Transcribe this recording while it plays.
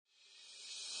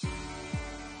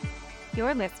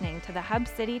You're listening to the Hub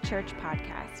City Church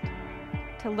podcast.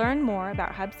 To learn more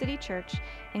about Hub City Church,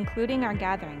 including our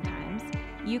gathering times,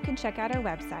 you can check out our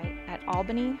website at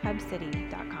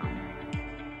albanyhubcity.com.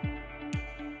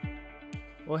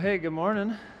 Well, hey, good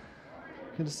morning.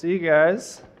 Good to see you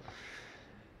guys.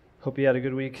 Hope you had a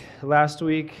good week. Last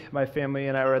week, my family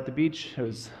and I were at the beach. It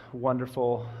was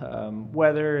wonderful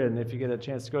weather, and if you get a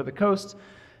chance to go to the coast,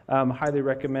 highly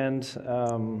recommend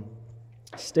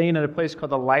staying at a place called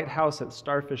the Lighthouse at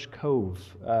Starfish Cove.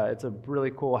 It's a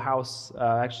really cool house.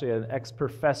 Actually, an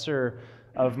ex-professor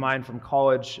of mine from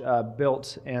college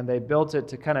built, and they built it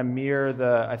to kind of mirror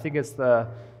I think it's the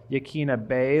Yaquina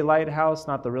Bay Lighthouse,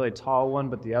 not the really tall one,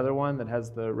 but the other one that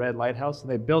has the red lighthouse. And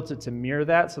they built it to mirror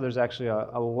that, so there's actually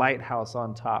a lighthouse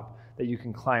on top that you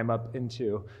can climb up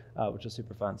into, which is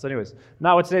super fun. So anyways,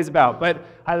 not what today's about, but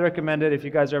highly recommend it if you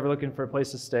guys are ever looking for a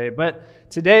place to stay. But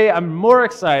today I'm more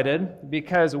excited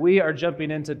because we are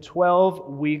jumping into 12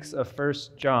 weeks of 1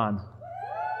 John.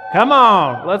 Come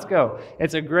on, let's go.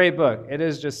 It's a great book. It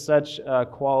is just such a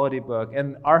quality book.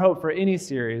 And our hope for any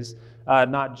series,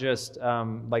 not just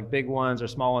like big ones or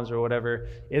small ones or whatever,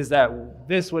 is that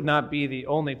this would not be the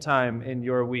only time in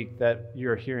your week that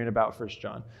you're hearing about 1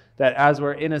 John. That as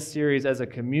we're in a series as a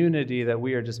community, that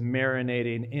we are just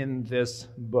marinating in this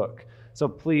book. So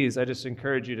please, I just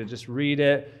encourage you to just read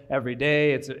it every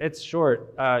day. It's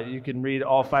short. You can read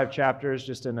all 5 chapters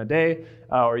just in a day,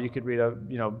 or you could read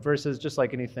verses just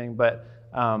like anything. But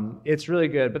it's really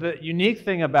good. But the unique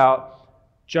thing about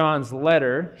John's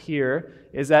letter here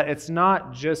is that it's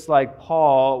not just like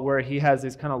Paul, where he has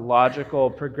these kind of logical,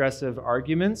 progressive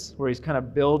arguments, where he's kind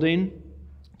of building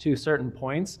to certain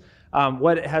points.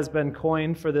 What has been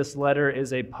coined for this letter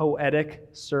is a poetic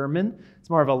sermon. It's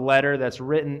more of a letter that's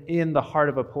written in the heart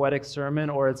of a poetic sermon,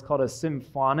 or it's called a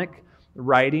symphonic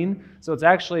writing. So it's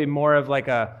actually more of like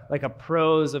a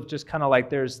prose of just kind of like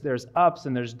there's ups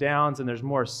and there's downs and there's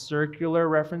more circular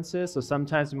references. So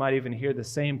sometimes you might even hear the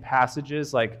same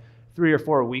passages like 3 or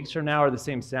 4 weeks from now, or the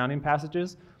same sounding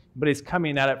passages, but he's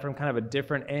coming at it from kind of a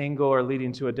different angle or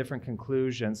leading to a different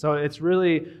conclusion. So it's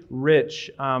really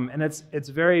rich, and it's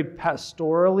very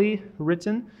pastorally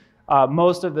written.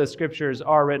 Most of the scriptures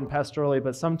are written pastorally,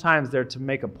 but sometimes they're to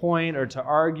make a point or to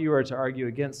argue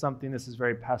against something. This is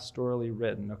very pastorally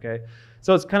written, okay?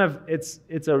 So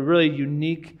it's a really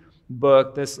unique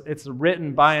book. It's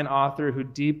written by an author who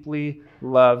deeply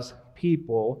loves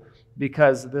people,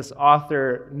 because this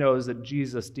author knows that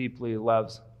Jesus deeply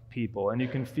loves people, and you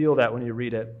can feel that when you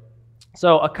read it.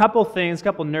 So a couple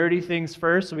nerdy things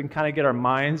first, so we can kind of get our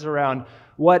minds around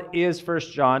what is 1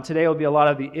 John. Today will be a lot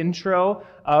of the intro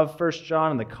of 1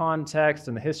 John and the context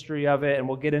and the history of it, and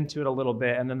we'll get into it a little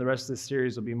bit, and then the rest of this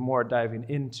series will be more diving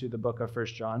into the book of 1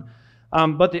 John.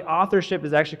 But the authorship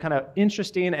is actually kind of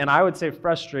interesting, and I would say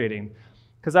frustrating,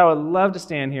 because I would love to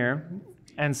stand here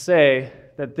and say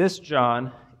that this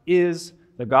John is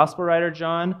the gospel writer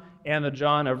John and the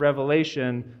John of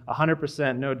Revelation,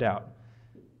 100%, no doubt.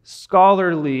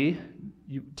 Scholarly,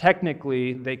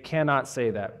 technically, they cannot say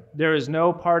that. There is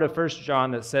no part of 1 John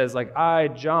that says, like, I,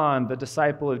 John, the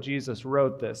disciple of Jesus,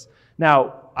 wrote this.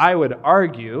 Now, I would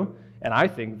argue, and I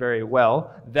think very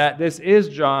well, that this is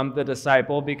John the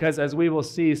disciple, because as we will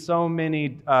see, so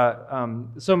many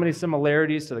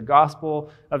similarities to the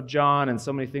gospel of John and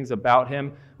so many things about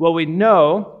him. What we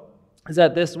know is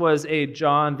that this was a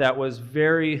John that was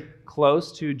very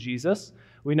close to Jesus.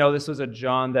 We know this was a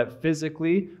John that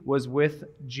physically was with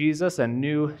Jesus and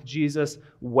knew Jesus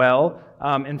well.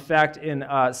 In fact, in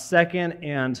 2nd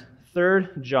and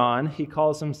 3rd John, he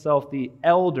calls himself the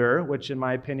elder, which in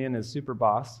my opinion is super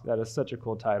boss. That is such a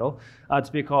cool title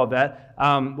to be called that.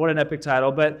 What an epic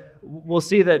title. But we'll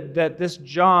see that this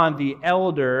John, the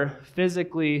elder,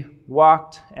 physically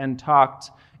walked and talked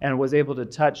and was able to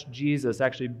touch Jesus,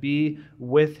 actually be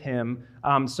with him.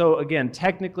 So again,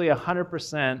 technically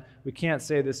 100%, we can't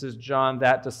say this is John,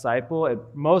 that disciple. It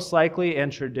most likely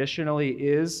and traditionally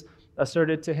is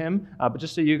asserted to him, but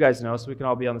just so you guys know, so we can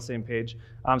all be on the same page.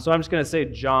 So I'm just going to say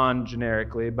John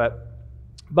generically, but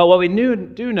what we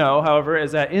do know, however,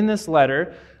 is that in this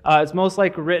letter, it's most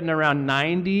likely written around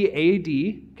 90 AD.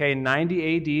 Okay,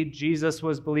 90 AD. Jesus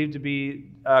was believed to be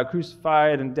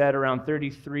crucified and dead around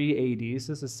 33 AD.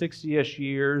 So this is 60-ish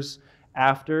years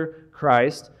after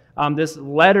Christ. This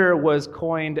letter was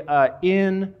coined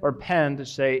penned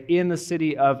in the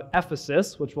city of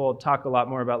Ephesus, which we'll talk a lot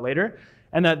more about later.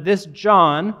 And that this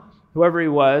John, whoever he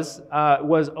was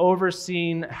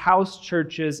overseeing house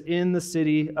churches in the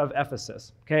city of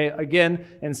Ephesus. Okay, again,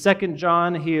 in 2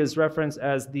 John, he is referenced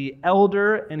as the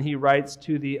elder, and he writes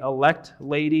to the elect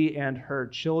lady and her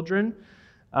children.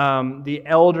 The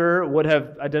elder would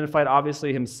have identified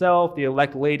obviously himself. The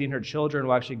elect lady and her children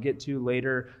we'll actually get to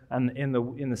later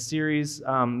in the series,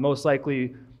 most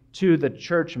likely to the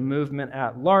church movement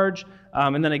at large.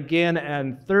 And then again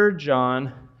in 3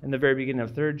 John, in the very beginning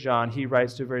of 3 John, he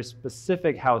writes to a very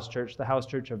specific house church, the house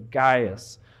church of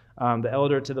Gaius, the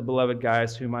elder to the beloved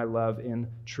Gaius, whom I love in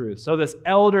truth. So this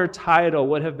elder title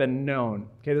would have been known.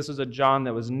 Okay, this was a John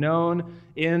that was known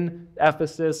in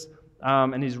Ephesus,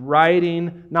 and he's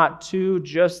writing not to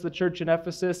just the church in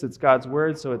Ephesus, it's God's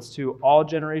word, so it's to all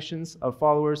generations of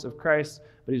followers of Christ,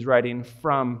 but he's writing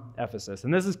from Ephesus.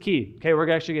 And this is key. Okay, we're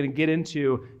actually going to get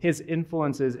into his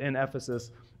influences in Ephesus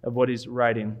of what he's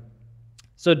writing.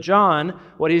 So John,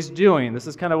 what he's doing, this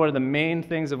is kind of one of the main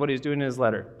things of what he's doing in his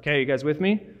letter. Okay, you guys with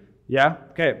me? Yeah?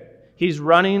 Okay. He's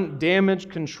running damage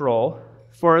control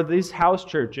for these house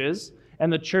churches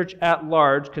and the church at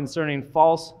large concerning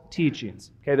false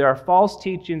teachings. Okay, there are false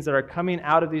teachings that are coming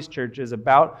out of these churches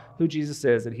about who Jesus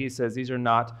is, that he says these are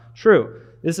not true.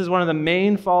 This is one of the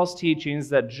main false teachings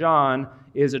that John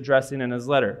is addressing in his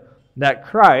letter, that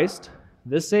Christ,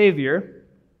 the Savior,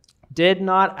 did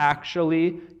not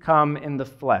actually come in the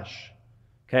flesh.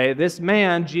 Okay, this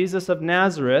man, Jesus of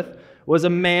Nazareth, was a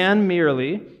man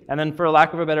merely, and then for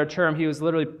lack of a better term, he was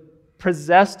literally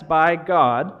possessed by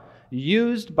God,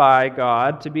 used by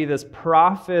God to be this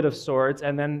prophet of sorts,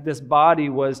 and then this body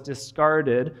was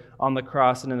discarded on the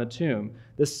cross and in the tomb.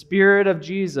 The spirit of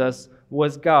Jesus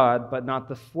was God, but not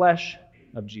the flesh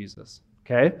of Jesus.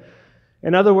 Okay?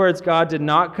 In other words, God did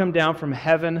not come down from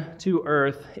heaven to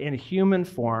earth in human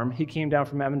form. He came down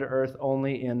from heaven to earth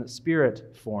only in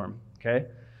spirit form. Okay?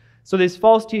 So these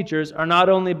false teachers are not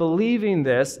only believing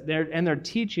this, they're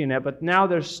teaching it, but now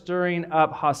they're stirring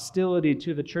up hostility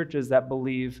to the churches that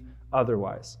believe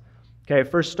otherwise. Okay,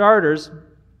 for starters,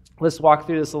 let's walk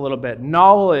through this a little bit.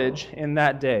 Knowledge in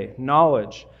that day,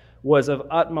 knowledge was of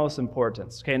utmost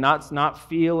importance. Okay, not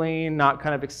feeling, not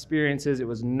kind of experiences, it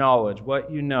was knowledge,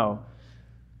 what you know.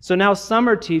 So now some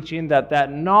are teaching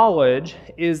that knowledge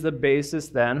is the basis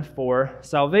then for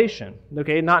salvation.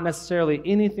 Okay, not necessarily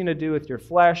anything to do with your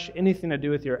flesh, anything to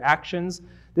do with your actions.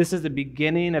 This is the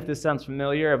beginning, if this sounds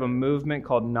familiar, of a movement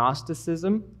called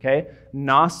Gnosticism. Okay,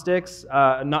 Gnostics,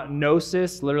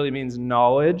 gnosis literally means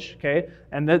knowledge. Okay,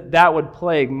 and that would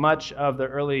plague much of the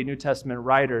early New Testament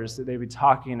writers that they'd be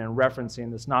talking and referencing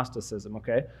this Gnosticism.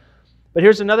 Okay, but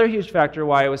here's another huge factor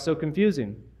why it was so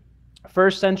confusing.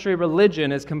 First century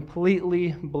religion is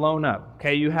completely blown up.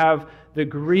 Okay, you have the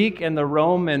Greek and the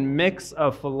Roman mix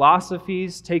of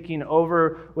philosophies taking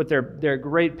over with their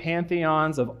great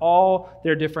pantheons of all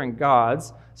their different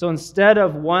gods. So instead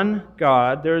of one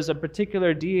God, there's a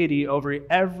particular deity over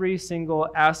every single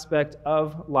aspect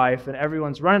of life, and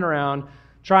everyone's running around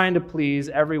trying to please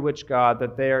every which god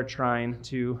that they are trying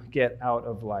to get out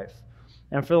of life.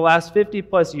 And for the last 50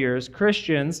 plus years,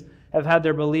 Christians have had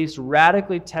their beliefs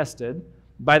radically tested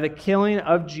by the killing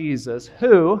of Jesus,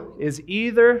 who is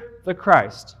either the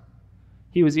Christ.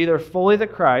 He was either fully the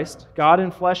Christ, God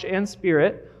in flesh and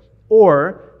spirit,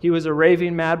 or he was a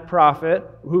raving mad prophet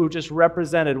who just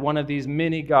represented one of these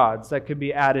many gods that could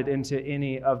be added into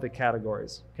any of the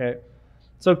categories. Okay?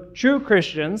 So true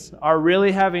Christians are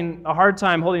really having a hard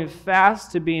time holding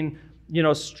fast to being,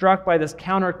 struck by this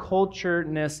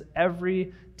counterculture-ness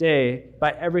every day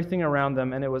by everything around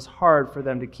them, and it was hard for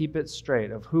them to keep it straight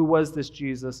of who was this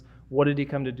Jesus, what did he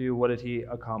come to do, what did he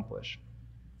accomplish.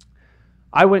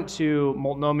 I went to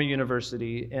Multnomah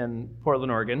University in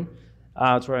Portland, Oregon.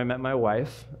 That's where I met my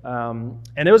wife, and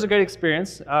it was a great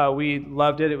experience. We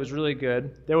loved it. It was really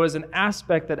good. There was an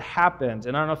aspect that happened,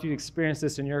 and I don't know if you've experienced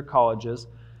this in your colleges,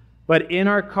 but in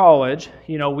our college,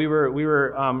 we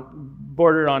were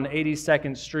bordered on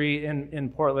 82nd Street in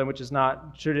Portland, which is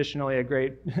not traditionally a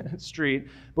great street,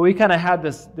 but we kind of had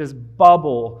this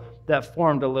bubble that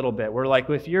formed a little bit. We're like,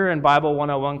 if you're in Bible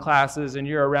 101 classes and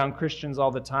you're around Christians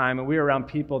all the time, and we're around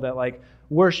people that like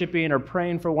worshiping or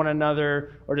praying for one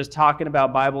another or just talking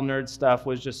about Bible nerd stuff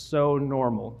was just so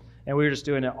normal. And we were just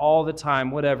doing it all the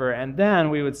time, whatever. And then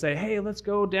we would say, hey, let's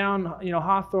go down,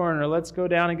 Hawthorne, or let's go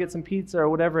down and get some pizza or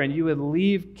whatever. And you would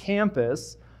leave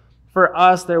campus. For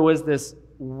us, there was this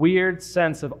weird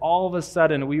sense of all of a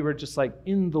sudden we were just like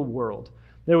in the world.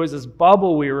 There was this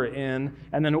bubble we were in,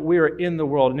 and then we were in the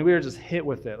world, and we were just hit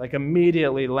with it. Like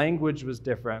immediately, language was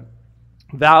different.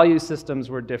 Value systems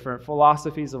were different.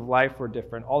 Philosophies of life were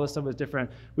different. All this stuff was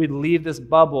different. We'd leave this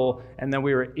bubble, and then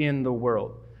we were in the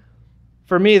world.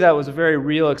 For me, that was a very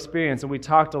real experience, and we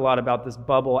talked a lot about this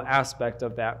bubble aspect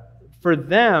of that. For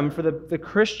them, for the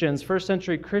Christians, first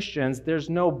century Christians, there's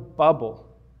no bubble.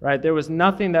 right? There was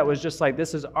nothing that was just like,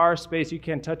 this is our space, you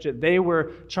can't touch it. They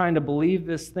were trying to believe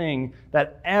this thing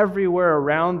that everywhere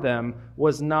around them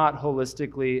was not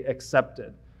holistically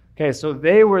accepted. Okay, so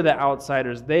they were the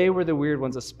outsiders. They were the weird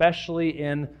ones, especially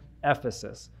in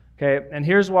Ephesus. Okay, and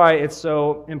here's why it's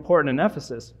so important in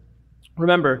Ephesus.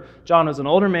 Remember, John was an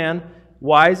older man,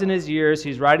 wise in his years.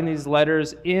 He's writing these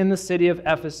letters in the city of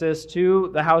Ephesus to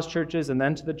the house churches and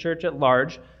then to the church at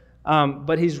large.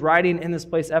 But he's writing in this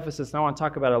place, Ephesus, and I want to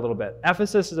talk about it a little bit.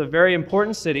 Ephesus is a very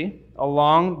important city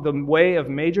along the way of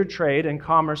major trade and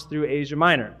commerce through Asia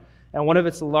Minor. And one of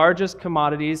its largest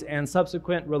commodities and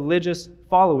subsequent religious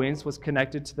followings was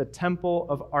connected to the Temple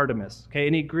of Artemis. Okay,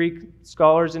 any Greek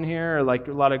scholars in here, or like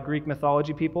a lot of Greek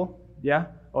mythology people? Yeah?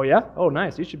 Oh, yeah? Oh,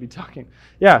 nice. You should be talking.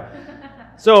 Yeah.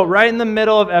 So right in the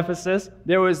middle of Ephesus,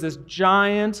 there was this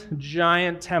giant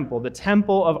temple, the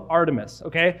Temple of Artemis,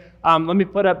 okay? Let me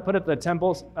put up the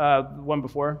temples, one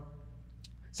before.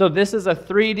 So this is a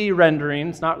 3D rendering.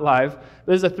 It's not live.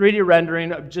 This is a 3D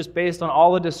rendering just based on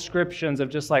all the descriptions of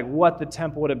just like what the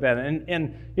temple would have been.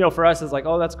 And you know, for us, it's like,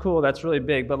 oh, that's cool. That's really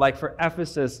big. But like for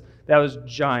Ephesus, that was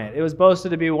giant. It was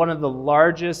boasted to be one of the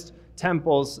largest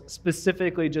temples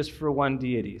specifically just for one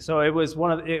deity. So it is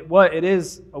one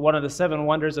of the 7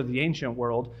 wonders of the ancient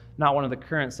world, not one of the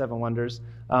current 7 wonders.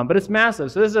 But it's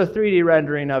massive. So this is a 3D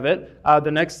rendering of it. The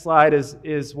next slide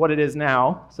is what it is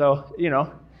now. So, you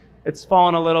know, it's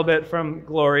fallen a little bit from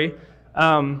glory.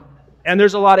 And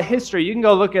there's a lot of history. You can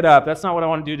go look it up. That's not what I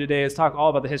want to do today, is talk all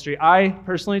about the history. I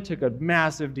personally took a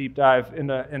massive deep dive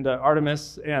into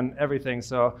Artemis and everything,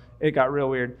 so it got real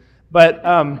weird.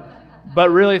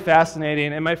 But really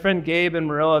fascinating. And my friend Gabe and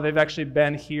Marilla, they've actually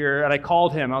been here, and I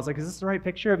called him. I was like, is this the right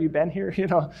picture? Have you been here? You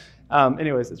know.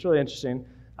 Anyways, it's really interesting.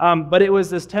 But it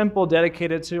was this temple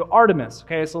dedicated to Artemis.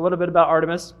 Okay, so a little bit about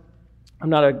Artemis. I'm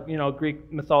not a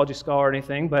Greek mythology scholar or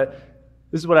anything, but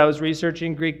this is what I was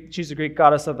researching. She's a Greek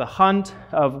goddess of the hunt,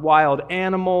 of wild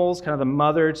animals, kind of the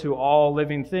mother to all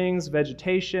living things,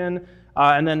 vegetation,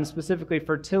 and then specifically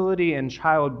fertility and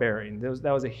childbearing.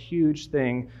 That was a huge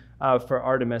thing for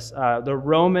Artemis. The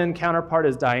Roman counterpart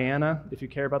is Diana, if you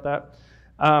care about that.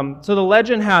 So the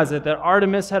legend has it that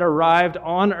Artemis had arrived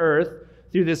on Earth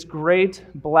through this great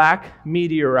black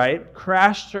meteorite,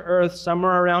 crashed to Earth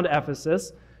somewhere around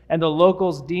Ephesus, and the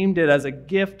locals deemed it as a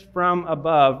gift from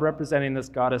above representing this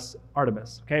goddess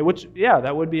Artemis. Okay, which, yeah,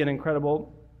 that would be an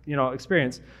incredible,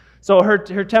 experience. So her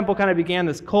temple kind of began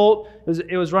this cult.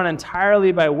 It was run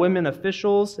entirely by women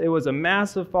officials. It was a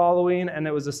massive following, and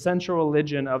it was a central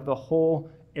religion of the whole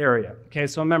area. Okay,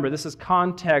 so remember, this is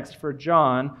context for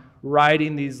John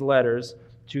writing these letters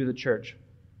to the church.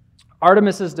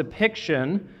 Artemis's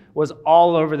depiction was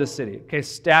all over the city. Okay,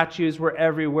 statues were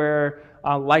everywhere.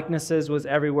 Likenesses was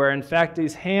everywhere. In fact,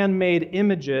 these handmade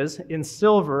images in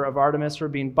silver of Artemis were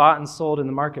being bought and sold in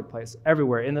the marketplace,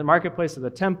 everywhere, in the marketplace of the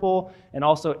temple and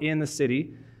also in the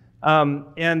city.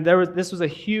 And this was a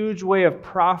huge way of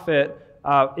profit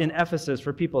in Ephesus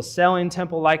for people selling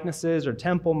temple likenesses or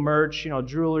temple merch,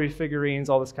 jewelry, figurines,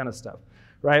 all this kind of stuff,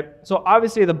 right? So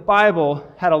obviously the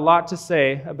Bible had a lot to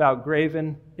say about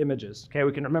graven images. Okay,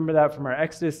 we can remember that from our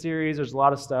Exodus series. There's a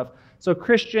lot of stuff. So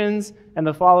Christians and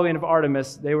the following of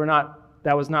Artemis, that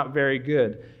was not very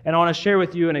good. And I want to share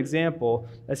with you an example.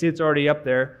 I see it's already up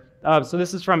there. So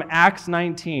this is from Acts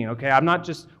 19. Okay, we're not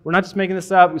just making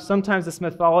this up. Sometimes this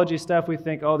mythology stuff, we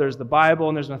think, oh, there's the Bible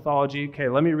and there's mythology. Okay,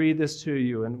 let me read this to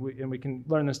you, and we can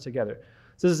learn this together.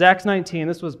 So this is Acts 19.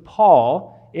 This was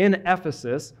Paul in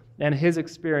Ephesus and his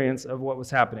experience of what was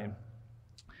happening.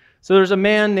 So there's a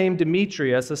man named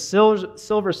Demetrius, a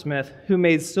silversmith, who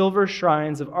made silver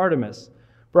shrines of Artemis,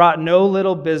 brought no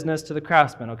little business to the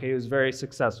craftsmen. Okay, he was very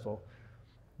successful.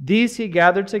 These he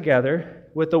gathered together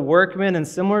with the workmen in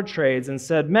similar trades and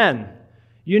said, "Men,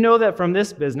 you know that from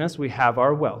this business we have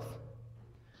our wealth.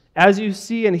 As you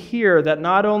see and hear that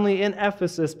not only in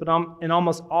Ephesus, but in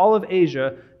almost all of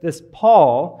Asia, this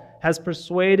Paul has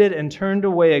persuaded and turned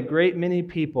away a great many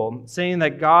people, saying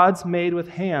that gods made with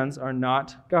hands are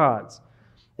not gods.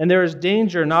 And there is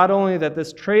danger not only that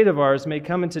this trade of ours may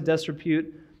come into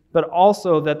disrepute, but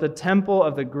also that the temple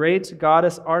of the great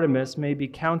goddess Artemis may be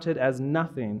counted as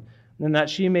nothing, and that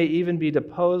she may even be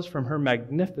deposed from her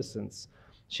magnificence,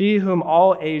 she whom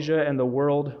all Asia and the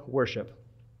world worship."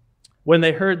 When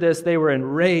they heard this, they were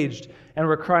enraged and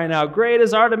were crying out, "Great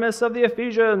is Artemis of the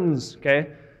Ephesians!" Okay?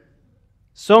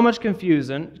 So much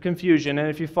confusion, and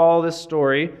if you follow this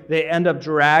story, they end up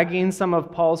dragging some of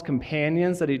Paul's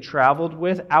companions that he traveled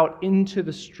with out into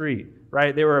the street,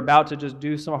 right? They were about to just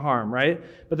do some harm, right?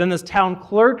 But then this town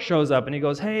clerk shows up, and he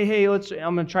goes, hey, I'm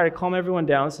going to try to calm everyone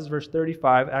down. This is verse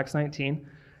 35, Acts 19.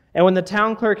 And when the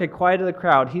town clerk had quieted the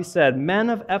crowd, he said, "Men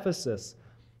of Ephesus,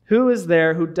 who is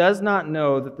there who does not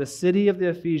know that the city of the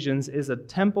Ephesians is a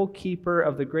temple keeper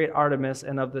of the great Artemis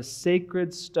and of the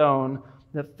sacred stone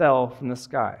that fell from the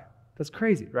sky?" That's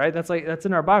crazy, right? That's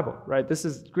in our Bible, right? This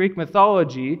is Greek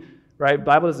mythology, right? The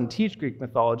Bible doesn't teach Greek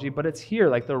mythology, but it's here,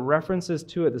 like the references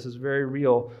to it. This is very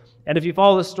real. And if you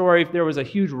follow the story, if there was a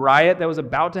huge riot that was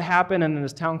about to happen, and then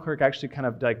this town clerk actually kind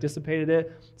of like dissipated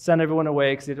it, sent everyone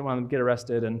away because he didn't want them to get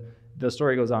arrested, and the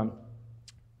story goes on.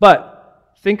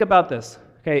 But think about this,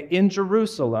 okay? In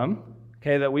Jerusalem,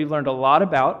 okay, that we've learned a lot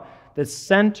about, the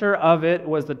center of it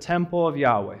was the temple of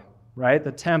Yahweh, right?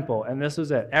 The temple, and this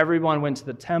was it. Everyone went to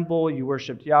the temple. You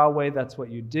worshipped Yahweh. That's what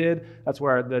you did. That's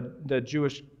where the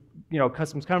Jewish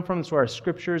customs come from. That's where our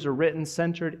scriptures are written,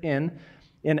 centered in.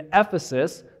 In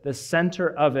Ephesus, the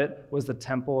center of it was the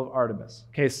temple of Artemis.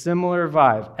 Okay, similar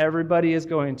vibe. Everybody is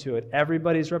going to it.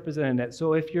 Everybody's representing it.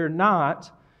 So if you're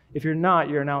not,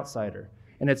 you're an outsider.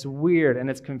 And it's weird, and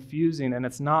it's confusing, and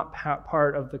it's not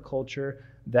part of the culture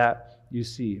that you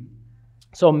see.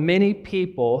 So many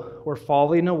people were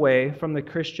falling away from the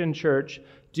Christian church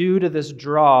due to this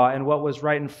draw and what was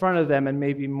right in front of them and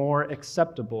maybe more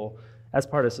acceptable as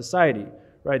part of society,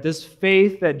 right? This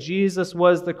faith that Jesus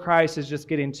was the Christ is just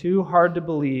getting too hard to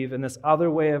believe, and this other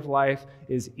way of life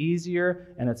is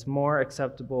easier and it's more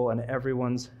acceptable, and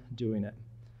everyone's doing it.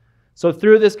 So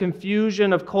through this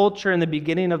confusion of culture in the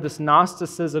beginning of this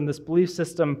Gnosticism, this belief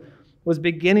system was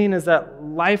beginning as that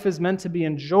life is meant to be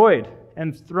enjoyed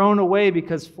and thrown away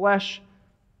because flesh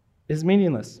is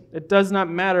meaningless. It does not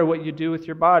matter what you do with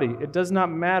your body. It does not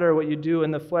matter what you do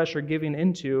in the flesh or giving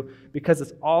into, because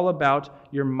it's all about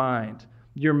your mind.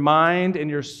 Your mind and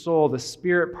your soul, the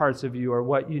spirit parts of you, are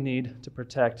what you need to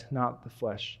protect, not the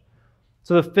flesh.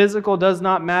 So the physical does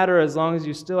not matter as long as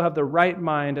you still have the right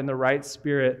mind and the right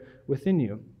spirit within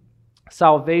you.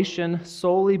 Salvation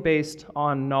solely based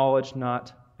on knowledge,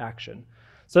 not action.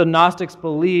 So Gnostics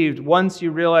believed once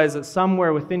you realize that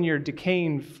somewhere within your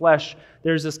decaying flesh,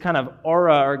 there's this kind of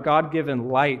aura or God-given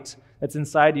light that's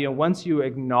inside you. And once you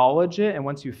acknowledge it and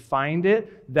once you find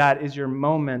it, that is your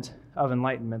moment of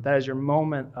enlightenment. That is your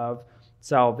moment of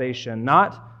salvation.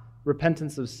 Not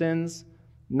repentance of sins,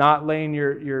 not laying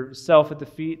yourself at the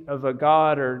feet of a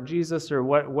God or Jesus or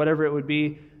whatever it would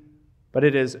be, but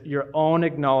it is your own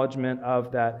acknowledgement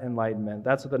of that enlightenment.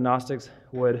 That's what the Gnostics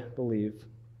would believe.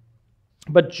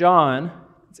 But John's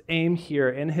aim here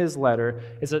in his letter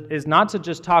is not to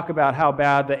just talk about how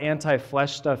bad the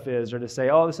anti-flesh stuff is or to say,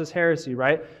 oh, this is heresy,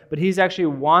 right? But he's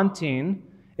actually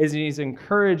he's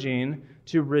encouraging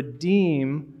to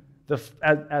redeem the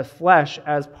flesh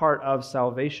as part of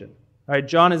salvation. Right?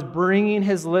 John is bringing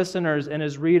his listeners and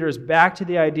his readers back to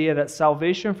the idea that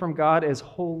salvation from God is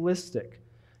holistic.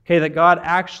 Okay, that God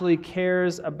actually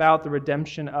cares about the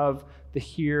redemption of the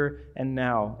here and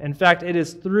now. In fact, it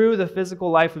is through the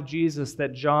physical life of Jesus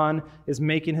that John is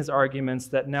making his arguments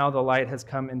that now the light has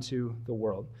come into the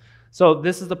world. So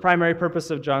this is the primary purpose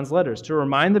of John's letters, to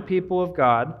remind the people of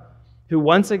God who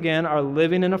once again are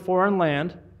living in a foreign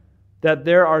land, that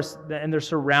they're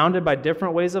surrounded by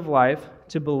different ways of life,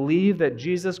 to believe that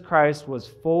Jesus Christ was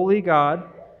fully God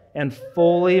and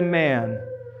fully man.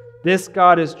 This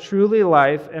God is truly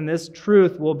life, and this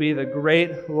truth will be the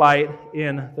great light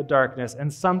in the darkness.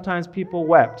 And sometimes people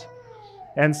wept,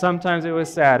 and sometimes it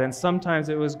was sad, and sometimes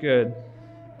it was good.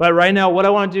 But right now, what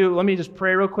I want to do, let me just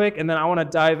pray real quick, and then I want to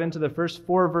dive into the first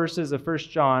 4 verses of 1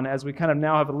 John as we kind of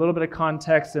now have a little bit of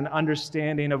context and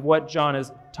understanding of what John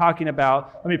is talking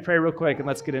about. Let me pray real quick, and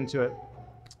let's get into it.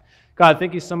 God,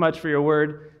 thank you so much for your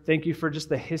word. Thank you for just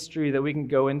the history that we can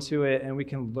go into it and we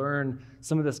can learn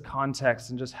some of this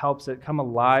context, and just helps it come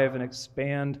alive and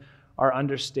expand our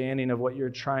understanding of what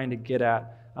you're trying to get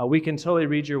at. We can totally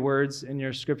read your words in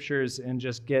your scriptures and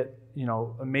just get,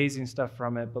 amazing stuff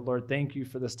from it. But Lord, thank you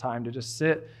for this time to just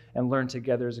sit and learn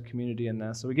together as a community in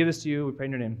this. So we give this to you. We pray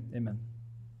in your name. Amen.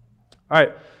 All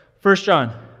right, 1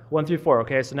 John 1 through 4.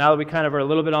 Okay, so now that we kind of are a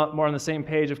little bit more on the same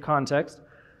page of context.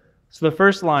 So the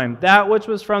first line, that which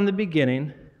was from the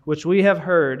beginning, which we have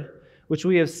heard, which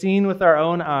we have seen with our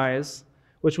own eyes,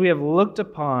 which we have looked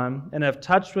upon and have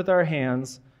touched with our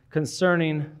hands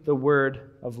concerning the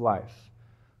word of life.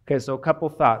 Okay, so a couple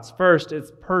thoughts. First,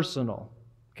 it's personal.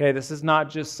 Okay, this is not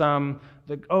just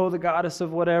the goddess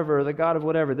of whatever, the god of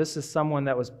whatever. This is someone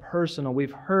that was personal.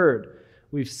 We've heard,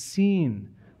 we've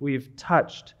seen, we've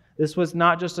touched. This was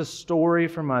not just a story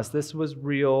from us. This was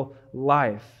real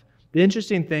life. The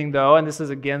interesting thing, though, and this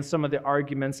is again some of the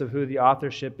arguments of who the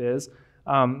authorship is,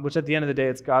 which at the end of the day,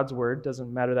 it's God's word,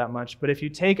 doesn't matter that much. But if you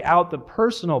take out the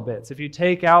personal bits, if you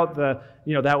take out that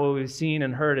what we've seen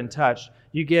and heard and touched,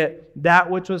 you get that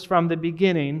which was from the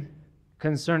beginning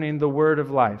concerning the word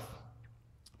of life.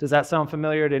 Does that sound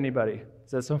familiar to anybody?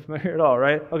 Does that sound familiar at all,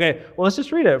 right? Okay, well, let's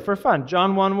just read it for fun.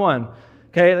 John 1:1.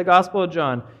 Okay, the Gospel of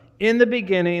John. In the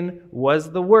beginning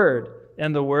was the Word,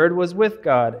 and the Word was with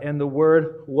God, and the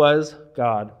Word was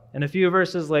God. And a few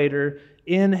verses later,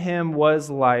 in him was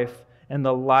life, and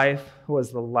the life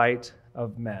was the light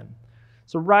of men.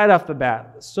 So right off the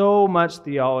bat, so much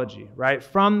theology, right?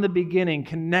 From the beginning,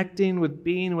 connecting with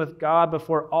being with God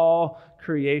before all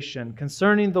creation.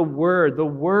 Concerning the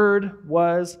Word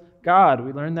was God.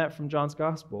 We learned that from John's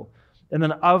Gospel. And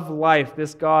then of life,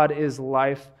 this God is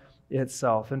life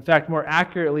itself. In fact, more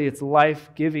accurately, it's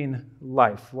life-giving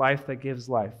life that gives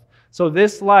life. So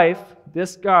this life,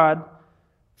 this God,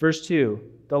 verse 2,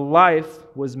 the life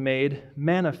was made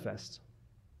manifest.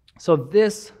 So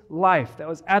this life that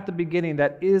was at the beginning,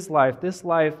 that is life, this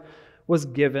life was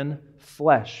given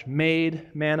flesh, made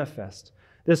manifest.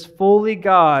 This fully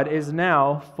God is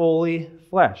now fully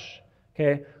flesh.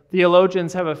 Okay?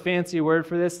 Theologians have a fancy word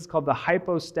for this. It's called the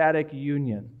hypostatic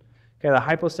union. Okay, the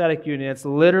hypostatic union. It's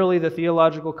literally the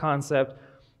theological concept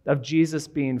of Jesus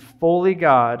being fully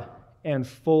God and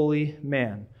fully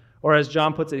man. Or as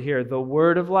John puts it here, the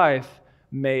word of life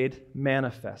made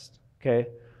manifest. Okay?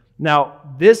 Now,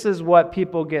 this is what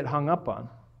people get hung up on.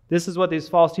 This is what these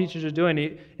false teachers are doing.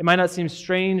 It might not seem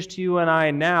strange to you and I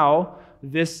now,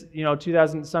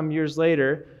 2,000 some years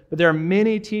later, but there are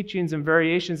many teachings and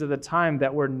variations of the time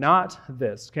that were not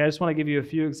this. Okay, I just want to give you a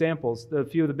few examples, a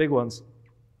few of the big ones.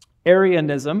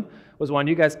 Arianism was one.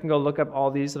 You guys can go look up all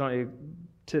these. I don't need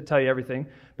to tell you everything.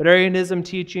 But Arianism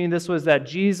teaching, this was that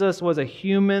Jesus was a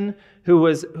human who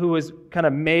was kind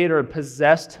of made or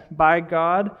possessed by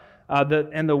God.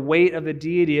 And the weight of the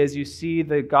deity, as you see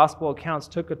the gospel accounts,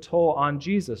 took a toll on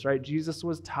Jesus, right? Jesus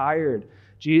was tired.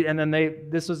 And then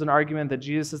this was an argument that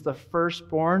Jesus is the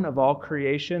firstborn of all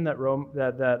creation that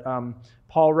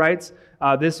Paul writes.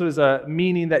 This was a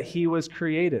meaning that he was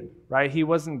created, right? He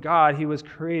wasn't God, he was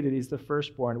created. He's the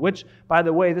firstborn, which, by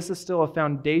the way, this is still a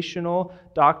foundational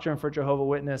doctrine for Jehovah's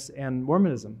Witness and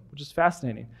Mormonism, which is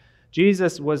fascinating.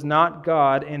 Jesus was not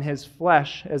God in his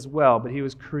flesh as well, but he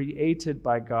was created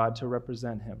by God to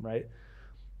represent him, right?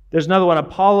 There's another one,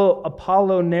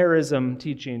 Apollinarism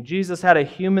teaching. Jesus had a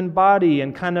human body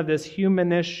and kind of this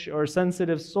humanish or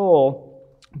sensitive soul,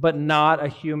 but not a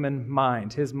human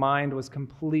mind. His mind was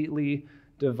completely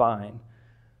divine.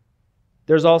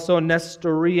 There's also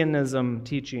Nestorianism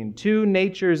teaching. Two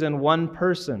natures in one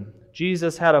person.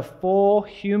 Jesus had a full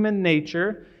human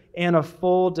nature and a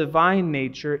full divine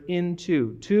nature in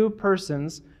two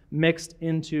persons mixed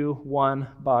into one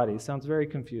body. Sounds very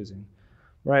confusing,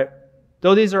 right?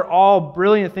 Though these are all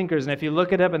brilliant thinkers, and if you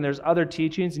look it up and there's other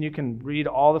teachings and you can read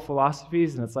all the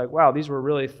philosophies and it's like, wow, these were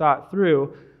really thought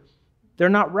through, they're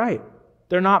not right.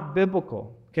 They're not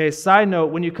biblical. Okay, side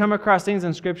note, when you come across things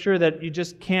in Scripture that you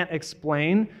just can't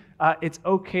explain, it's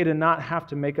okay to not have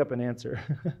to make up an answer.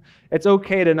 It's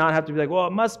okay to not have to be like, well,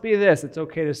 it must be this. It's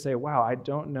okay to say, wow, I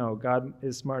don't know. God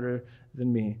is smarter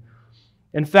than me.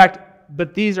 In fact,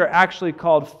 but these are actually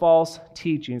called false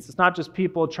teachings. It's not just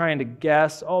people trying to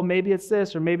guess, oh, maybe it's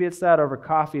this or maybe it's that over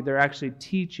coffee. They're actually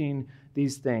teaching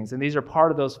these things, and these are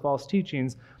part of those false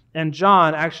teachings. And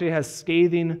John actually has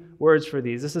scathing words for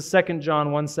these. This is 2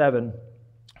 John 1:7.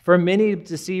 For many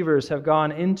deceivers have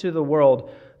gone into the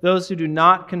world, those who do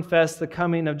not confess the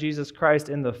coming of Jesus Christ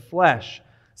in the flesh.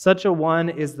 Such a one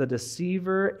is the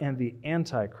deceiver and the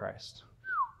antichrist.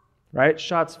 Right?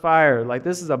 Shots fired. Like,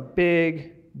 this is a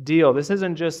big deal. This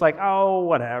isn't just like, oh,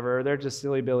 whatever, they're just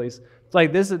silly billies. It's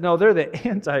like, they're the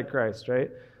antichrist, right?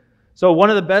 So one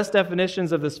of the best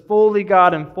definitions of this fully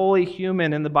God and fully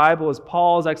human in the Bible is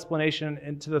Paul's explanation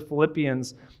into the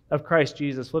Philippians of Christ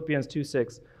Jesus, Philippians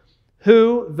 2:6.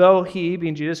 Who, though he,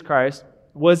 being Jesus Christ,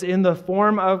 was in the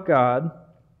form of God,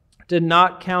 did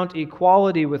not count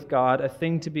equality with God a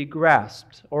thing to be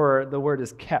grasped, or the word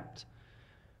is kept,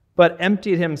 but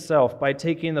emptied himself by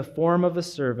taking the form of a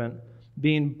servant,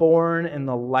 being born in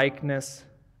the likeness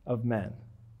of men.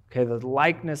 Okay, the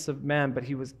likeness of men, but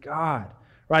he was God.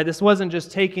 Right? This wasn't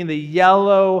just taking the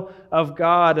yellow of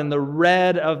God and the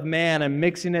red of man and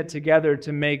mixing it together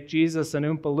to make Jesus an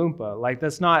Oompa Loompa. Like,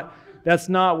 that's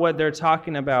not what they're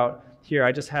talking about here.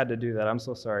 I just had to do that. I'm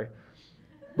so sorry.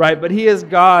 Right? But he is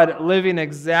God living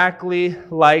exactly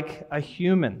like a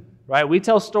human. Right? We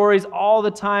tell stories all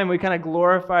the time. We kind of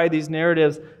glorify these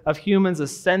narratives of humans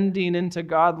ascending into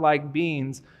God-like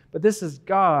beings. But this is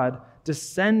God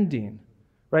descending.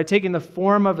 right? Taking the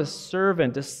form of a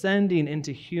servant, descending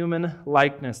into human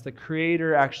likeness, the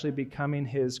Creator actually becoming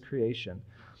His creation.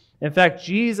 In fact,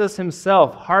 Jesus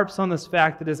Himself harps on this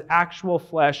fact that His actual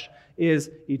flesh is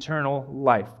eternal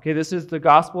life. Okay, this is the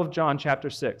Gospel of John, chapter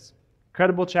 6.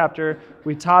 Incredible chapter.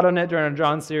 We taught on it during our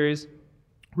John series.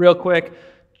 Real quick,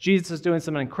 Jesus is doing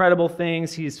some incredible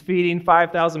things. He's feeding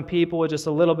 5,000 people with just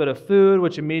a little bit of food,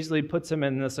 which immediately puts Him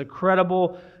in this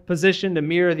incredible position to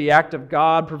mirror the act of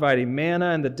God providing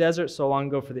manna in the desert so long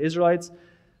ago for the Israelites.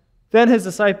 Then His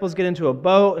disciples get into a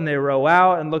boat and they row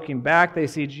out, and looking back, they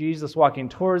see Jesus walking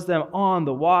towards them on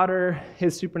the water.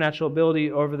 His supernatural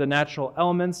ability over the natural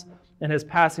elements and His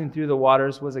passing through the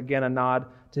waters was again a nod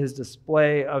to His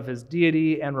display of His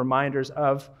deity and reminders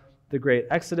of the great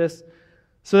Exodus.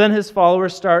 So then His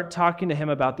followers start talking to Him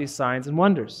about these signs and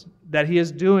wonders that He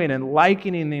is doing and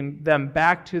likening them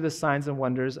back to the signs and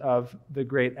wonders of the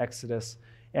great Exodus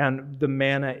and the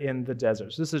manna in the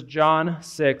desert. So this is John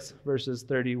 6, verses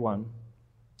 31.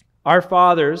 Our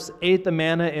fathers ate the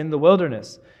manna in the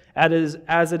wilderness.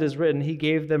 As it is written, He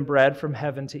gave them bread from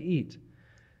heaven to eat.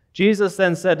 Jesus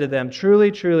then said to them,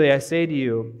 "Truly, truly, I say to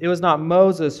you, it was not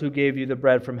Moses who gave you the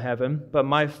bread from heaven, but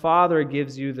my Father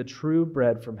gives you the true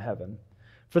bread from heaven.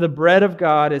 For the bread of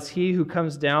God is He who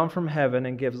comes down from heaven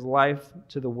and gives life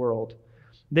to the world."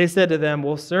 They said to them,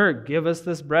 "Well, sir, give us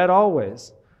this bread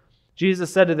always."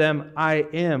 Jesus said to them, "I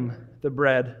am the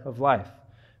bread of life.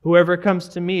 Whoever comes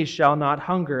to me shall not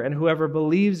hunger, and whoever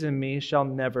believes in me shall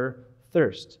never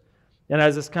thirst." And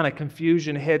as this kind of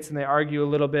confusion hits and they argue a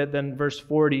little bit, then verse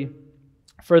 40,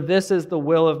 "For this is the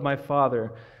will of my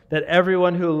Father, that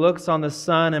everyone who looks on the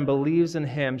Son and believes in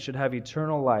Him should have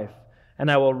eternal life,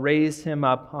 and I will raise him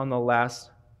up on the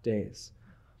last days."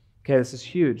 Okay, this is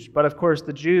huge. But of course,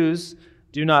 the Jews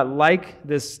do not like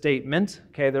this statement.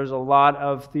 Okay, there's a lot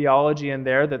of theology in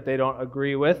there that they don't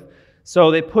agree with.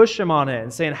 So they push Him on it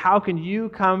and saying, "How can you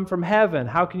come from heaven?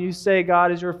 How can you say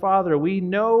God is your Father? We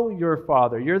know your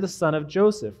Father. You're the son of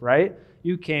Joseph, right?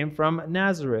 You came from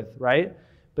Nazareth, right?"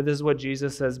 But this is what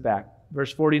Jesus says back.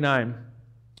 Verse 49,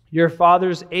 "Your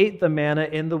fathers ate the manna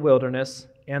in the wilderness,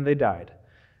 and they died.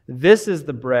 This is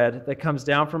the bread that comes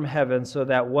down from heaven so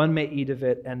that one may eat of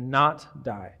it and not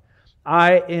die.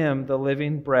 I am the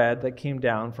living bread that came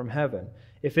down from heaven.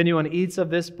 If anyone eats of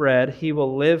this bread, he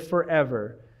will live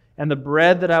forever. And the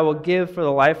bread that I will give for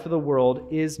the life of the world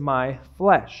is my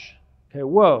flesh." Okay,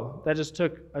 whoa, that just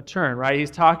took a turn, right? He's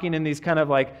talking in these kind of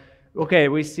like, okay,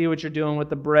 we see what you're doing with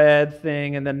the bread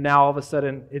thing, and then now all of a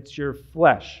sudden it's your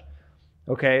flesh.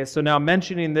 Okay, so now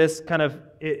mentioning this kind of,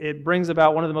 it brings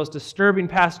about one of the most disturbing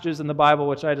passages in the Bible,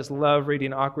 which I just love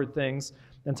reading awkward things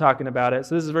and talking about it.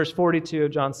 So this is verse 42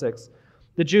 of John 6.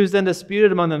 "The Jews then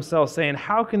disputed among themselves, saying,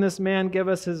 'How can this man give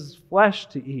us his flesh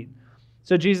to eat?'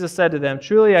 So Jesus said to them,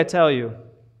 'Truly I tell you,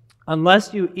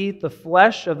 unless you eat the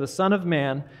flesh of the Son of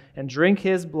Man and drink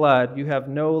His blood, you have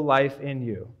no life in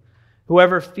you.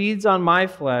 Whoever feeds on my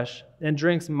flesh and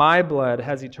drinks my blood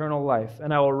has eternal life,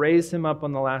 and I will raise him up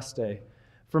on the last day.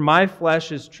 For my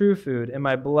flesh is true food, and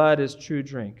my blood is true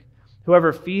drink.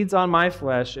 Whoever feeds on my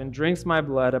flesh and drinks my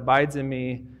blood abides in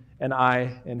me, and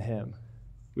I in him.'"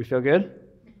 We feel good?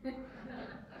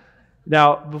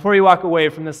 Now, before you walk away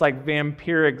from this like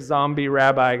vampiric zombie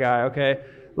rabbi guy, okay?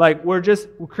 Like we're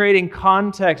creating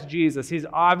context Jesus. He's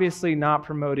obviously not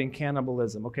promoting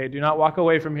cannibalism, okay? Do not walk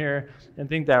away from here and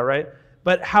think that, right?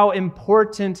 But how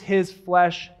important His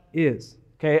flesh is,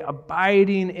 okay?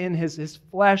 Abiding in His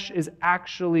flesh is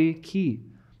actually key.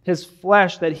 His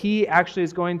flesh that He actually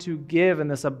is going to give, and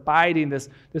this abiding, this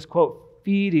quote,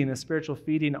 feeding, the spiritual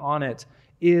feeding on it,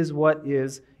 is what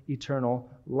is eternal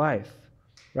life.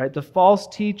 Right? The false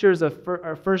teachers of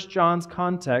 1 John's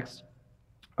context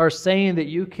are saying that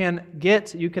you can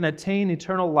attain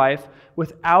eternal life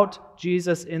without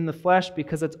Jesus in the flesh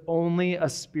because it's only a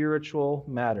spiritual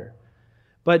matter.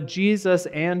 But Jesus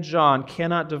and John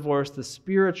cannot divorce the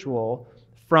spiritual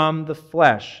from the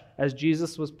flesh, as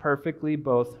Jesus was perfectly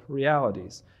both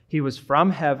realities. He was from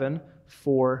heaven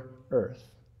for earth.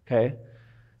 Okay?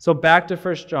 So back to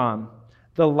 1 John.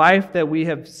 The life that we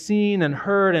have seen and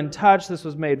heard and touched, this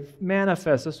was made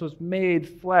manifest. This was made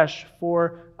flesh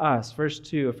for us. Verse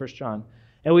 2 of 1 John.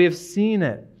 "And we have seen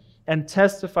it and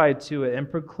testified to it and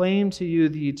proclaimed to you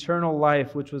the eternal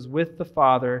life which was with the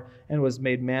Father and was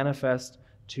made manifest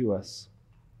to us."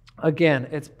 Again,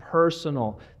 it's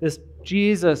personal. This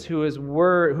Jesus who is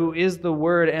the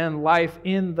Word and life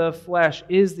in the flesh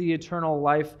is the eternal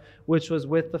life which was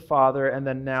with the Father and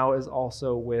then now is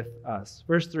also with us.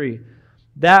 Verse 3.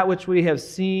 "That which we have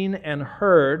seen and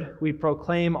heard, we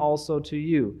proclaim also to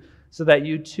you, so that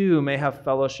you too may have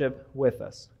fellowship with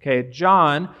us. Okay,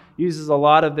 John uses a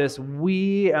lot of this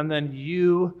we and then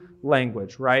you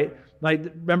language, right? Like,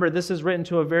 remember, this is written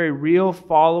to a very real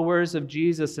followers of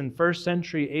Jesus in first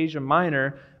century Asia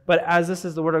Minor, but as this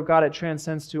is the word of God, it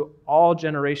transcends to all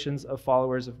generations of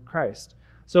followers of Christ.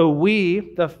 So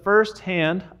we, the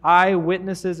first-hand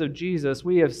eyewitnesses of Jesus,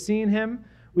 we have seen him,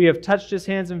 we have touched his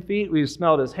hands and feet, we've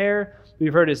smelled his hair,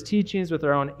 we've heard his teachings with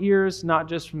our own ears, not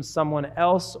just from someone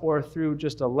else or through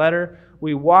just a letter.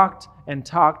 We walked and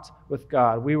talked with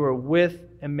God. We were with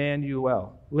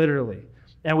Emmanuel, literally.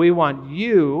 And we want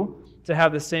you to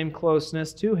have the same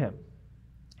closeness to him.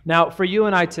 Now, for you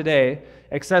and I today,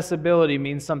 accessibility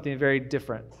means something very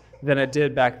different than it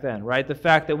did back then, right? The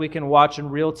fact that we can watch in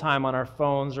real time on our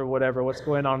phones or whatever what's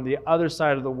going on the other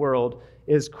side of the world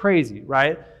is crazy,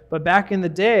 right? But back in the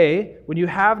day, when you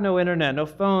have no internet, no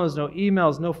phones, no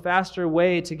emails, no faster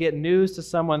way to get news to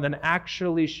someone than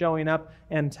actually showing up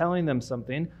and telling them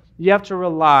something, you have to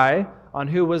rely on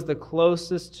who was the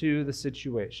closest to the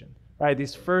situation, right?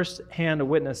 These first-hand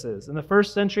witnesses. In the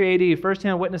first century AD,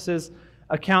 first-hand witnesses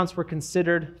accounts were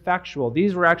considered factual.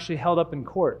 These were actually held up in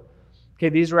court. Okay,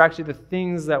 these were actually the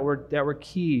things that were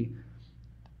key.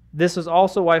 This is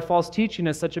also why false teaching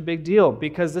is such a big deal,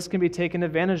 because this can be taken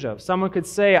advantage of. Someone could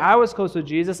say, I was close with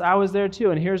Jesus, I was there too,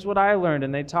 and here's what I learned,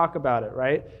 and they talk about it,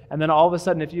 right? And then all of a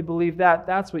sudden, if you believe that,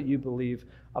 that's what you believe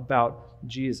about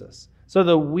Jesus. So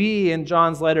the we in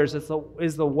John's letters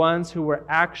is the ones who were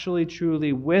actually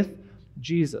truly with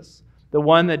Jesus, the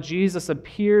one that Jesus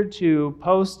appeared to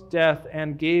post-death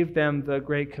and gave them the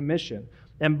Great Commission.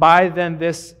 And by then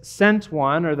this sent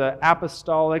one, or the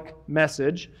apostolic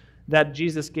message that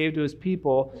Jesus gave to his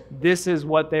people, this is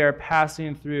what they are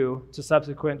passing through to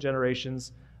subsequent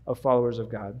generations of followers of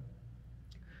God.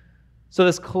 So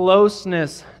this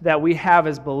closeness that we have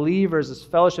as believers, this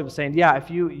fellowship of saying, yeah, if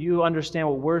you understand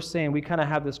what we're saying, we kind of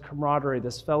have this camaraderie,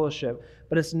 this fellowship,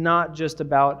 but it's not just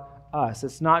about us.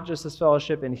 It's not just this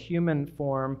fellowship in human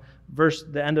form,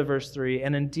 the end of verse 3.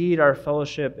 And indeed, our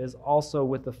fellowship is also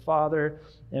with the Father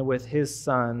and with his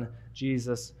Son,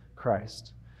 Jesus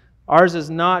Christ. Ours is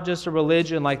not just a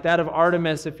religion like that of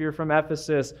Artemis, if you're from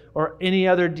Ephesus, or any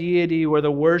other deity where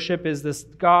the worship is this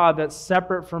God that's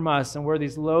separate from us and we're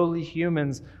these lowly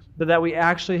humans, but that we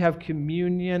actually have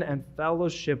communion and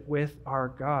fellowship with our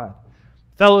God.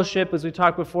 Fellowship, as we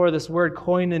talked before, this word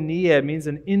koinonia means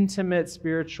an intimate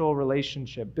spiritual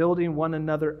relationship, building one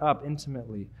another up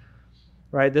intimately.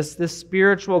 Right? This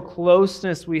spiritual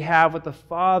closeness we have with the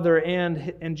Father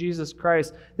and Jesus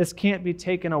Christ, this can't be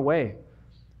taken away.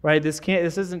 Right? This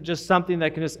isn't just something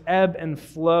that can just ebb and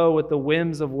flow with the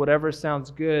whims of whatever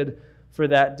sounds good for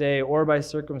that day or by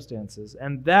circumstances.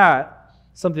 And that,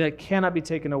 something that cannot be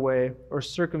taken away or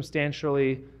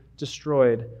circumstantially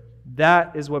destroyed,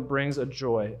 that is what brings a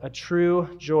joy, a true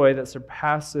joy that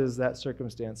surpasses that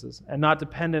circumstances and not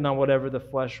dependent on whatever the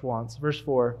flesh wants. Verse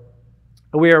 4,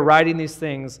 we are writing these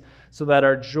things so that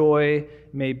our joy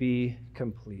may be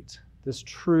complete. This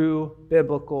true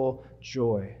biblical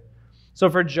joy. So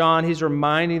for John, he's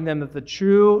reminding them that the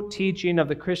true teaching of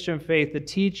the Christian faith, the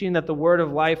teaching that the word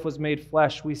of life was made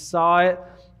flesh, we saw it,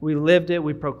 we lived it,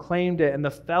 we proclaimed it, and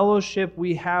the fellowship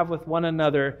we have with one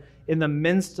another in the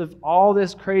midst of all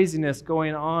this craziness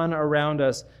going on around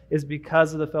us is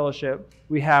because of the fellowship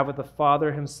we have with the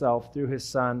Father himself through his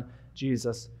Son,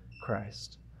 Jesus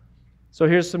Christ. So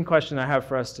here's some question I have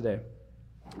for us today.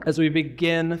 As we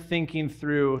begin thinking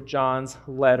through John's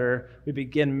letter, we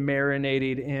begin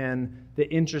marinating in the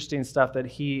interesting stuff that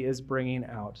he is bringing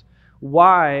out.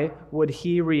 Why would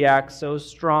he react so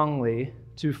strongly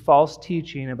to false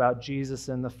teaching about Jesus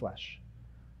in the flesh?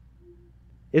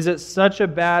 Is it such a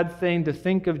bad thing to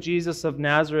think of Jesus of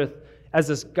Nazareth as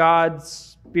this God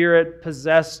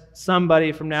Spirit-possessed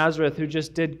somebody from Nazareth who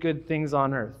just did good things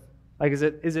on earth? Like, is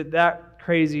it that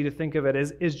crazy to think of it?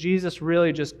 Is Jesus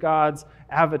really just God's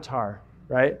avatar,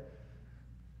 right?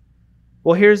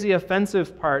 Well, here's the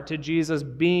offensive part to Jesus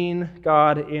being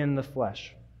God in the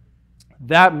flesh.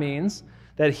 That means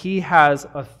that he has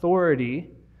authority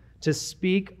to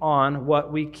speak on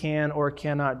what we can or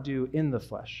cannot do in the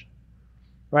flesh.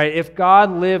 Right? If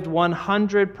God lived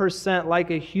 100% like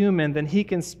a human, then he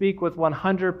can speak with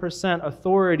 100%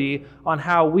 authority on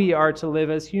how we are to live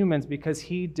as humans because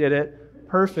he did it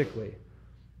perfectly.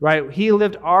 Right? He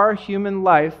lived our human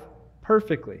life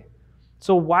perfectly.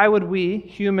 So why would we,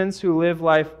 humans who live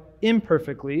life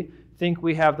imperfectly, think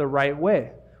we have the right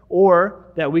way?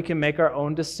 Or that we can make our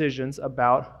own decisions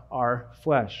about our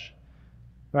flesh?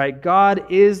 Right?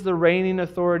 God is the reigning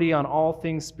authority on all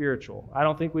things spiritual. I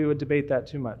don't think we would debate that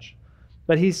too much.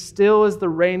 But he still is the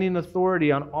reigning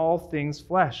authority on all things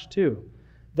flesh, too.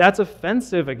 That's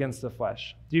offensive against the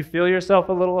flesh. Do you feel yourself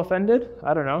a little offended?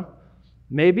 I don't know.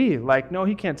 Maybe. Like, no,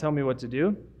 he can't tell me what to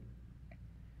do.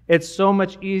 It's so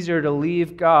much easier to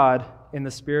leave God in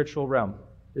the spiritual realm,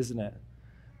 isn't it?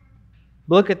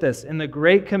 Look at this. In the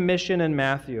Great Commission in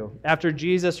Matthew, after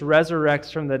Jesus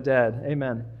resurrects from the dead,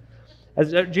 amen.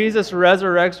 As Jesus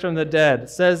resurrects from the dead, it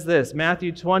says this,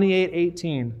 Matthew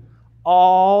 28:18,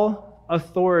 all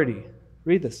authority,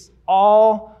 read this,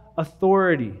 all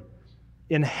authority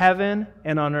in heaven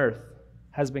and on earth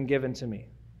has been given to me.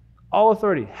 All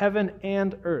authority, heaven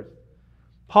and earth.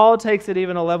 Paul takes it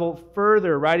even a level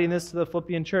further, writing this to the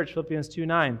Philippian church, Philippians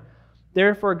 2:9.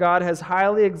 Therefore God has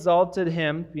highly exalted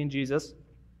him, being Jesus,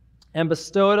 and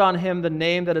bestowed on him the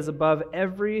name that is above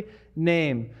every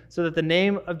name, so that the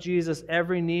name of Jesus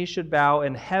every knee should bow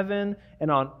in heaven and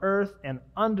on earth and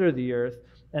under the earth,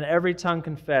 and every tongue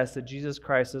confess that Jesus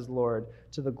Christ is Lord,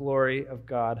 to the glory of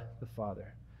God the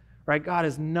Father. Right? God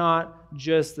is not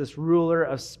just this ruler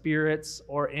of spirits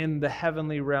or in the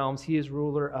heavenly realms. He is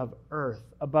ruler of earth,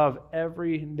 above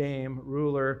every name,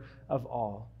 ruler of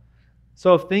all.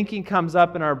 So if thinking comes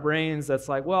up in our brains that's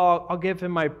like, well, I'll give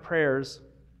him my prayers,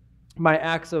 my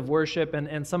acts of worship,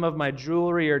 and some of my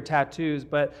jewelry or tattoos,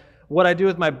 but what I do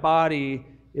with my body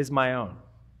is my own.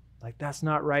 Like, that's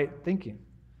not right thinking.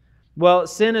 Well,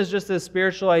 sin is just a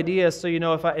spiritual idea, so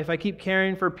if I keep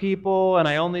caring for people and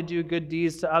I only do good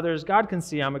deeds to others, God can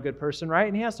see I'm a good person, right?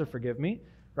 And he has to forgive me,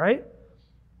 right?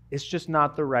 It's just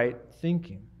not the right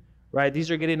thinking, right?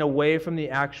 These are getting away from the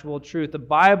actual truth. The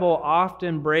Bible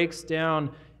often breaks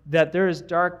down that there is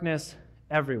darkness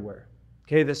everywhere.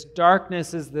 Okay, this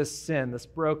darkness is this sin, this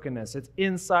brokenness. It's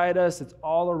inside us, it's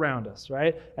all around us,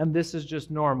 right? And this is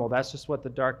just normal. That's just what the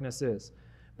darkness is.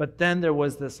 But then there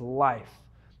was this life.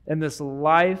 And this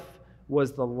life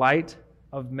was the light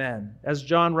of men. As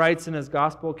John writes in his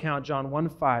gospel account, John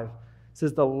 1:5,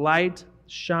 says, the light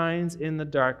shines in the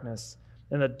darkness,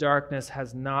 and the darkness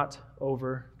has not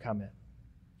overcome it.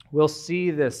 We'll see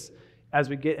this as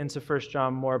we get into 1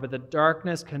 John more, but the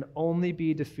darkness can only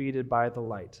be defeated by the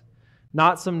light.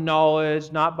 Not some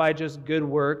knowledge, not by just good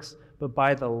works, but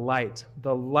by the light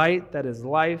that is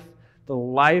life, the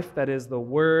life that is the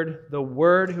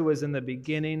Word who was in the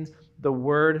beginning, the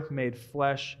Word made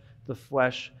flesh, the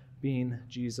flesh being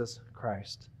Jesus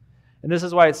Christ. And this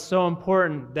is why it's so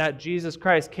important that Jesus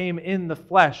Christ came in the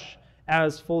flesh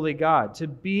as fully God, to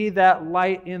be that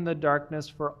light in the darkness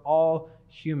for all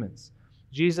humans.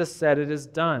 Jesus said it is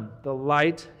done. The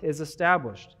light is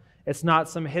established. It's not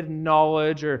some hidden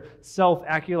knowledge or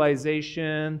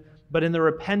self-actualization, but in the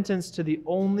repentance to the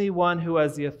only one who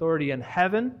has the authority in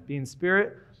heaven, being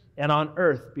spirit, and on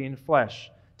earth, being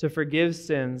flesh, to forgive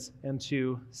sins and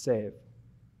to save.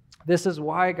 This is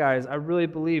why, guys, I really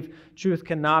believe truth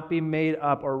cannot be made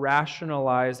up or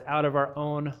rationalized out of our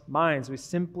own minds. We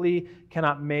simply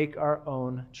cannot make our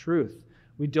own truth.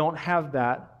 We don't have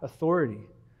that authority.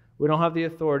 We don't have the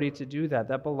authority to do that.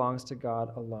 That belongs to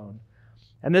God alone.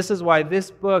 And this is why this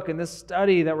book and this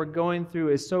study that we're going through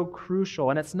is so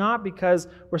crucial. And it's not because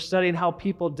we're studying how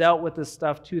people dealt with this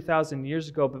stuff 2,000 years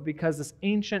ago, but because this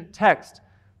ancient text,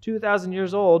 2,000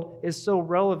 years old, is so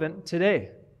relevant today,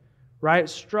 right?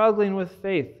 Struggling with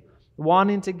faith,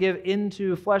 wanting to give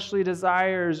into fleshly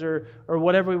desires or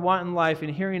whatever we want in life,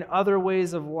 and hearing other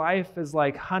ways of life is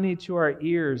like honey to our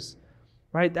ears,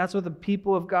 right? That's what the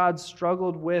people of God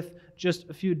struggled with just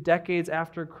a few decades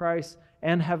after Christ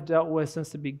and have dealt with since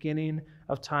the beginning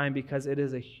of time, because it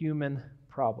is a human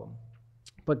problem.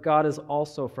 But God is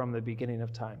also from the beginning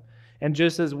of time. And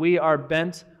just as we are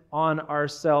bent on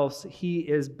ourselves, He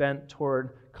is bent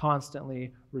toward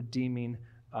constantly redeeming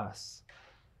us.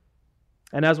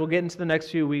 And as we'll get into the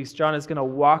next few weeks, John is going to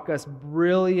walk us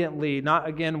brilliantly, not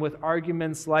again with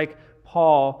arguments like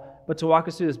Paul, but to walk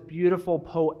us through this beautiful,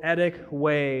 poetic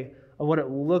way of what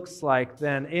it looks like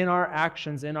then in our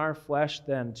actions, in our flesh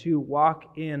then, to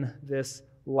walk in this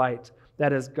light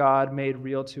that is God made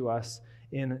real to us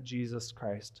in Jesus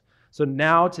Christ. So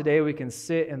now, today, we can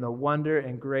sit in the wonder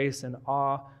and grace and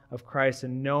awe of Christ,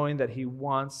 and knowing that He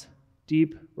wants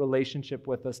deep relationship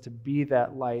with us to be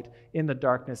that light in the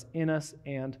darkness in us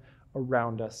and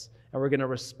around us. And we're going to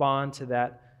respond to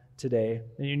that today.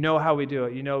 And you know how we do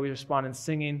it. You know we respond in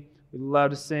singing. We love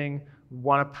to sing. We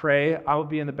want to pray. I will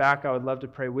be in the back. I would love to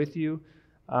pray with you.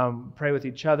 Pray with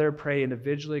each other. Pray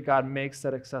individually. God makes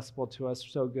that accessible to us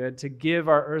so good. To give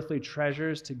our earthly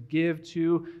treasures, to give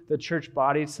to the church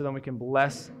body so that we can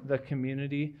bless the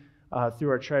community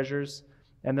through our treasures.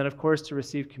 And then, of course, to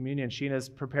receive communion. Sheena's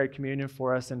prepared communion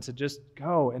for us, and to just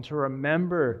go and to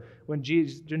remember when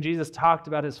Jesus talked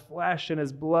about his flesh and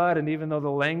his blood, and even though the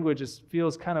language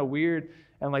feels kind of weird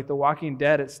and like The Walking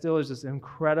Dead, it still is this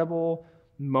incredible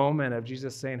moment of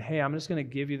Jesus saying, hey, I'm just going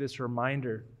to give you this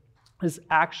reminder. It's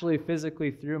actually physically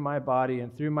through my body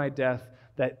and through my death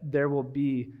that there will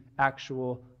be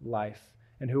actual life.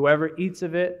 And whoever eats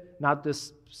of it, not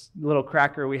this little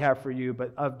cracker we have for you,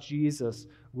 but of Jesus,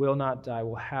 will not die,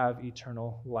 will have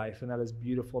eternal life. And that is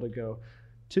beautiful to go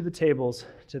to the tables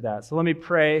to that. So let me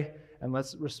pray, and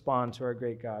let's respond to our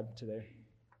great God today.